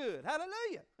 Yeah, it's good.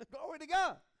 Hallelujah. Glory to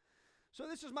God. So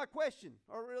this is my question.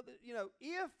 Or,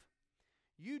 if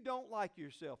you don't like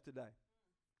yourself today,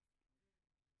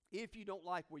 if you don't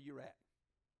like where you're at,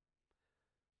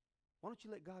 why don't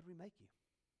you let God remake you?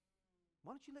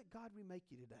 Why don't you let God remake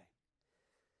you today?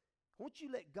 Why don't you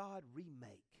let God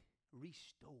remake,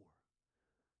 restore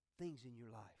things in your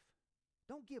life?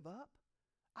 Don't give up.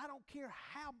 I don't care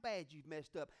how bad you've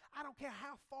messed up. I don't care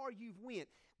how far you've went.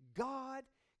 God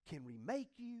can remake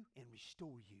you and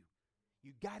restore you.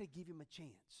 You got to give him a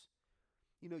chance.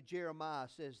 Jeremiah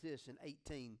says this in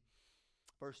 18,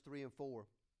 verse 3 and 4.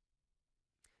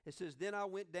 It says, "Then I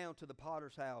went down to the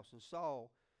potter's house and saw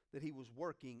that he was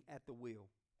working at the wheel.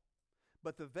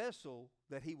 But the vessel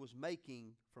that he was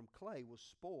making from clay was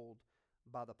spoiled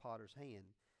by the potter's hand.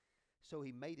 So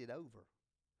he made it over,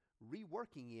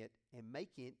 reworking it and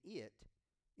making it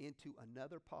into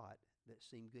another pot that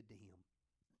seemed good to him."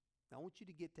 Now, I want you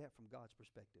to get that from God's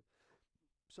perspective.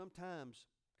 Sometimes,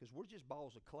 because we're just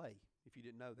balls of clay, if you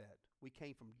didn't know that, we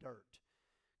came from dirt.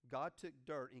 God took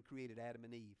dirt and created Adam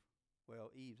and Eve. Well,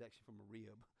 Eve's actually from a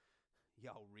rib.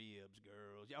 Y'all ribs,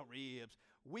 girls. Y'all ribs.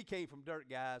 We came from dirt,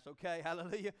 guys, okay?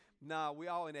 Hallelujah. No, we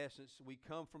all, in essence, we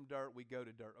come from dirt, we go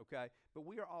to dirt, okay? But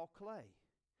we are all clay.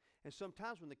 And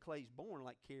sometimes when the clay's born,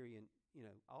 like Carrie and,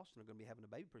 Austin are going to be having a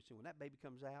baby pretty soon. When that baby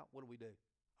comes out, what do?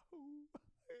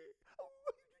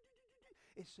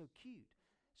 It's so cute.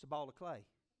 It's a ball of clay.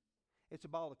 It's a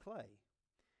ball of clay.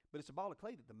 But it's a ball of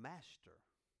clay that the master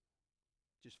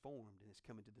just formed and has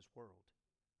come into this world.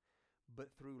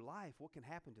 But through life, what can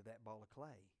happen to that ball of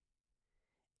clay?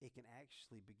 It can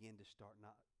actually begin to start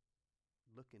not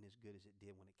looking as good as it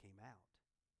did when it came out.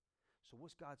 So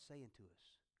what's God saying to us?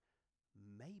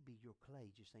 Maybe your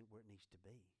clay just ain't where it needs to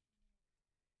be.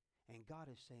 And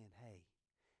God is saying, hey,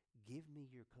 give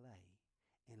me your clay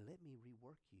and let me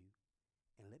rework you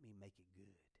and let me make it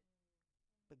good.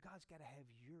 But God's got to have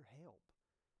your help.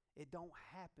 It don't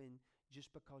happen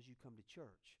just because you come to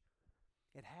church.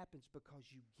 It happens because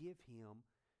you give him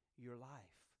your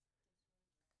life.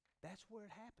 That's where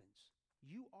it happens.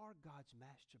 You are God's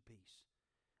masterpiece.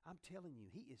 I'm telling you,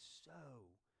 he is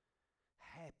so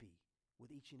happy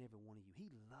with each and every one of you. He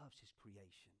loves his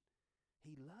creation.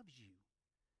 He loves you.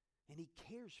 And he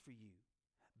cares for you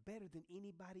better than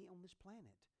anybody on this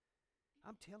planet.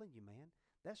 I'm telling you, man.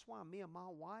 That's why me and my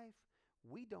wife,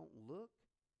 we don't look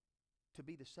to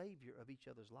be the savior of each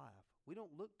other's life. We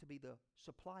don't look to be the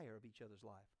supplier of each other's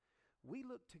life. We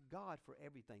look to God for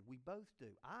everything. We both do.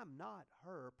 I'm not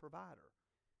her provider.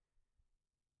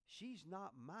 She's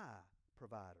not my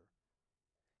provider.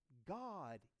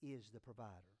 God is the provider.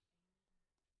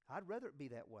 I'd rather it be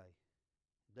that way.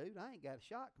 Dude, I ain't got a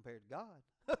shot compared to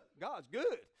God. God's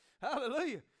good.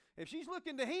 Hallelujah. If she's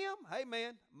looking to him, hey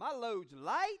man, my load's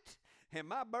light and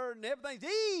my burden, everything's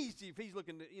easy if he's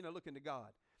looking to God.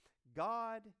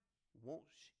 God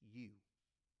wants you.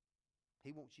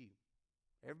 He wants you.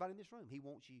 Everybody in this room, he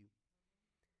wants you.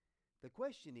 The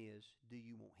question is, do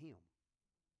you want him?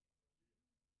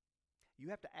 You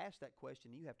have to ask that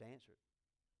question and you have to answer it.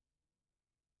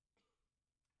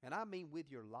 And I mean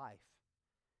with your life.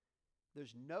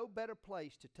 There's no better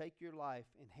place to take your life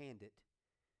and hand it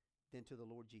than to the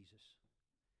Lord Jesus.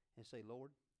 And say,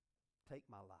 Lord, take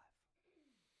my life.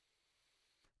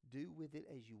 Do with it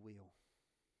as you will.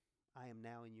 I am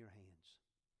now in your hands.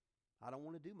 I don't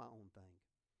want to do my own thing.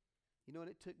 And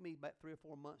it took me about 3 or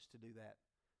 4 months to do that.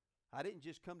 I didn't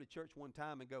just come to church one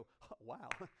time and go, oh, wow,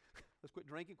 let's quit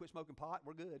drinking, quit smoking pot,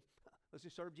 we're good. Let's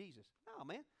just serve Jesus. No,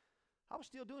 man. I was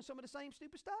still doing some of the same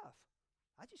stupid stuff.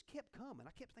 I just kept coming.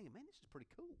 I kept thinking, man, this is pretty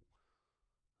cool.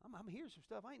 I'm hearing some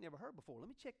stuff I ain't never heard before. Let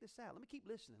me check this out. Let me keep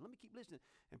listening.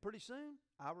 And pretty soon,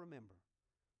 I remember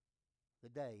the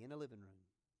day in the living room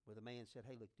where the man said,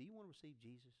 hey, look, do you want to receive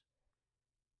Jesus?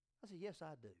 I said, yes,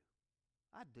 I do.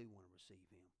 I do want to receive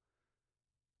him.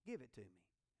 Give it to me.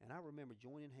 And I remember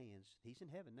joining hands. He's in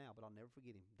heaven now, but I'll never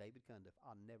forget him. David Cundiff,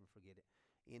 I'll never forget it.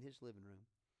 In his living room.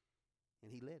 And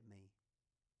he led me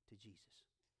to Jesus.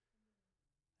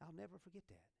 I'll never forget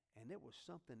that. And there was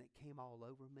something that came all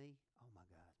over me. Oh my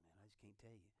God, man, I just can't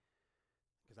tell you.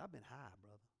 Because I've been high,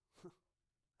 brother.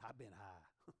 I've been high.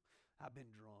 I've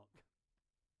been drunk,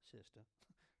 sister.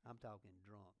 I'm talking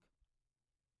drunk.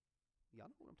 Y'all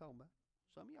know what I'm talking about.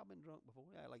 Some of y'all been drunk before.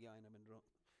 Yeah, like y'all ain't never been drunk.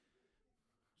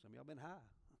 Some of y'all been high.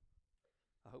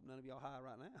 I hope none of y'all high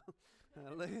right now.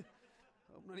 Hallelujah.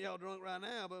 Hope none of y'all drunk right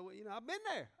now, but I've been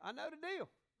there. I know the deal.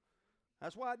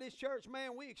 That's why at this church,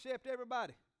 man, we accept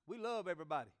everybody. We love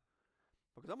everybody.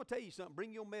 Because I'm going to tell you something.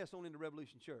 Bring your mess on into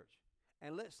Revolution Church.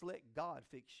 And let's let God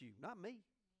fix you, not me.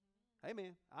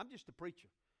 Amen. I'm just a preacher.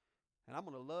 And I'm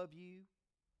going to love you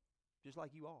just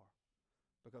like you are.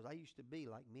 Because I used to be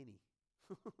like many.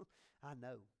 I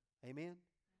know. Amen.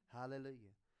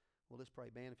 Hallelujah. Well, let's pray.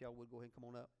 Band, if y'all would, go ahead and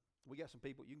come on up. We got some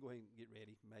people. You can go ahead and get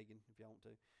ready, Megan, if y'all want to.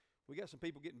 We got some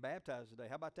people getting baptized today.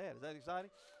 How about that? Is that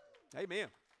exciting? Amen.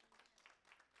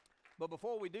 But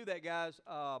before we do that, guys,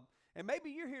 and maybe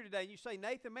you're here today and you say,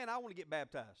 Nathan, man, I want to get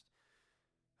baptized.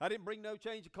 I didn't bring no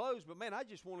change of clothes, but, man, I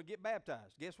just want to get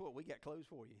baptized. Guess what? We got clothes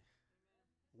for you.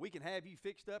 We can have you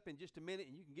fixed up in just a minute,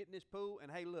 and you can get in this pool,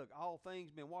 and, hey, look, all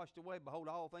things been washed away. Behold,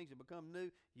 all things have become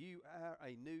new. You are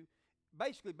a new.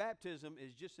 Basically, baptism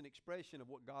is just an expression of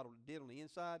what God did on the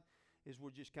inside, is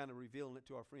we're just kind of revealing it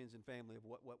to our friends and family of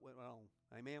what went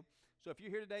on. Amen? So if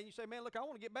you're here today and you say, man, look, I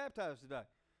want to get baptized today.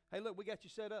 Hey, look, we got you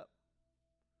set up.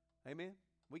 Amen?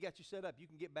 We got you set up. You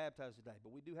can get baptized today,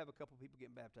 but we do have a couple people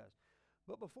getting baptized.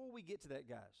 But before we get to that,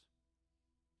 guys,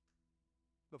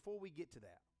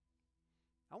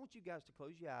 I want you guys to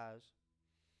close your eyes,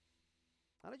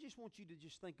 and I just want you to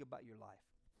just think about your life.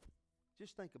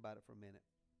 Just think about it for a minute.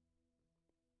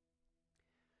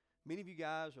 Many of you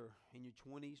guys are in your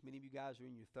 20s. Many of you guys are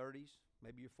in your 30s,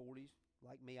 maybe your 40s.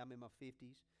 Like me, I'm in my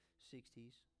 50s,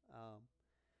 60s.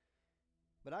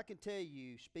 But I can tell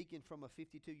you, speaking from a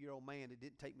 52-year-old man, it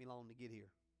didn't take me long to get here.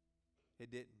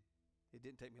 It didn't. It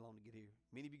didn't take me long to get here.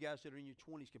 Many of you guys that are in your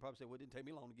 20s can probably say, well, it didn't take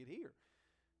me long to get here.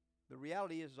 The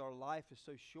reality is our life is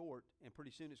so short, and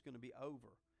pretty soon it's going to be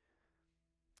over.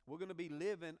 We're going to be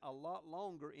living a lot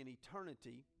longer in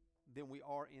eternity than we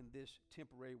are in this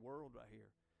temporary world right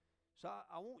here. So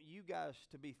I want you guys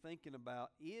to be thinking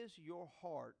about, is your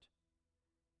heart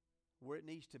where it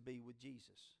needs to be with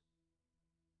Jesus?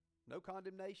 No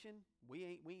condemnation. We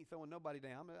ain't throwing nobody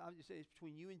down. I'm just saying it's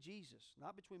between you and Jesus,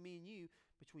 not between me and you,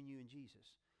 between you and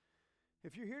Jesus.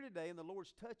 If you're here today and the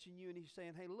Lord's touching you and He's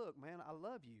saying, hey, look, man, I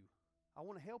love you. I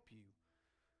want to help you.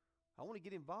 I want to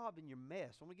get involved in your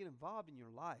mess. I want to get involved in your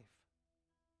life.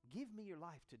 Give me your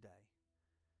life today.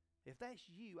 If that's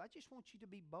you, I just want you to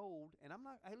be bold. And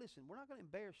hey, listen, we're not going to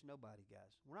embarrass nobody,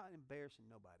 guys. We're not embarrassing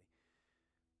nobody.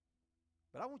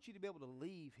 But I want you to be able to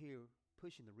leave here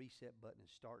pushing the reset button and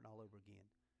starting all over again.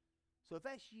 So if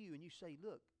that's you and you say,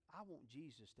 look, I want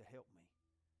Jesus to help me,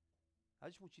 I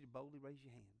just want you to boldly raise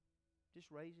your hand. Just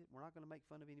raise it. We're not going to make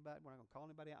fun of anybody. We're not going to call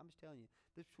anybody out. I'm just telling you,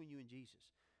 this is between you and Jesus.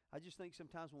 I just think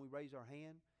sometimes when we raise our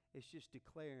hand, it's just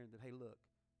declaring that, hey, look,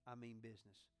 I mean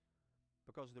business.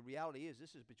 Because the reality is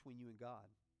this is between you and God.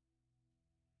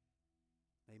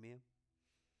 Amen.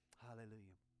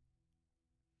 Hallelujah.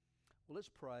 Well, let's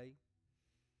pray,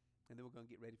 and then we're going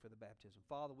to get ready for the baptism.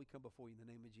 Father, we come before you in the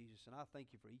name of Jesus, and I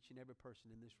thank you for each and every person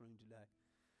in this room today.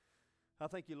 I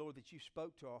thank you, Lord, that you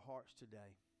spoke to our hearts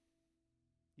today.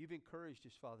 You've encouraged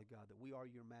us, Father God, that we are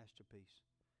your masterpiece,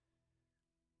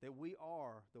 that we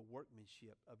are the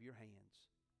workmanship of your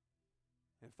hands.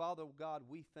 And Father God,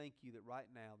 we thank you that right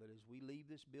now, that as we leave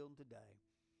this building today,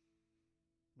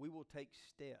 we will take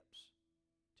steps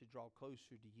to draw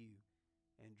closer to you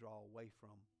and draw away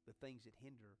from the things that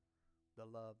hinder the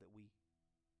love that we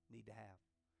need to have.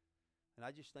 And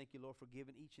I just thank you, Lord, for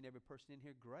giving each and every person in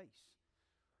here grace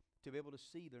to be able to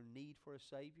see their need for a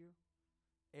Savior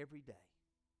every day.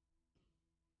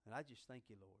 And I just thank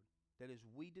you, Lord, that as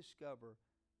we discover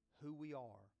who we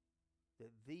are,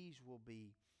 that these will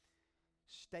be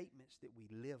statements that we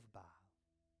live by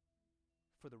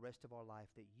for the rest of our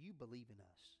life, that you believe in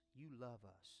us, you love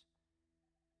us,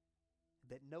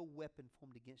 that no weapon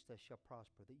formed against us shall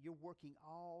prosper, that you're working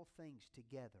all things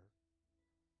together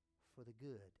for the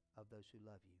good of those who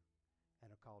love you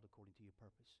and are called according to your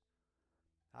purpose.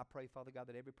 I pray, Father God,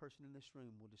 that every person in this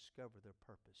room will discover their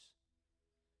purpose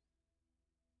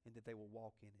and that they will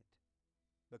walk in it,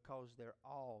 because they're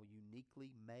all uniquely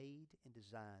made and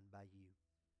designed by you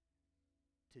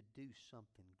to do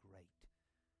something great.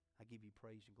 I give you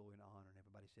praise and glory and honor. And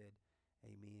everybody said,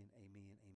 amen, amen, amen.